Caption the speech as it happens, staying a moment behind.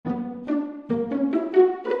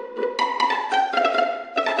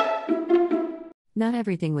Not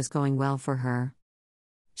everything was going well for her.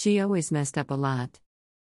 She always messed up a lot.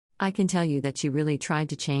 I can tell you that she really tried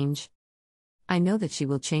to change. I know that she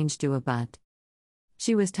will change too, but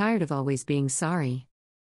she was tired of always being sorry.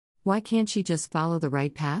 Why can't she just follow the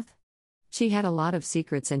right path? She had a lot of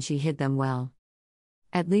secrets and she hid them well.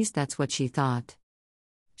 At least that's what she thought.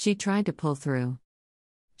 She tried to pull through.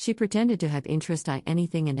 She pretended to have interest in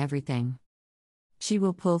anything and everything. She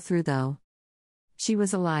will pull through though. She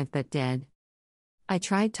was alive but dead. I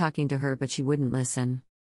tried talking to her but she wouldn't listen.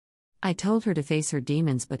 I told her to face her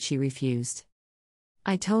demons but she refused.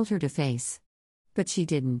 I told her to face. But she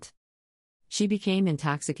didn't. She became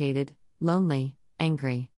intoxicated, lonely,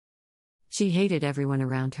 angry. She hated everyone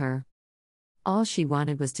around her. All she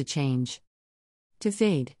wanted was to change. To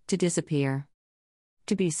fade, to disappear.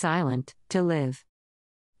 To be silent, to live.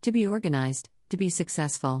 To be organized, to be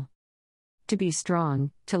successful. To be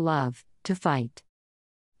strong, to love, to fight.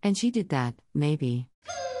 And she did that, maybe.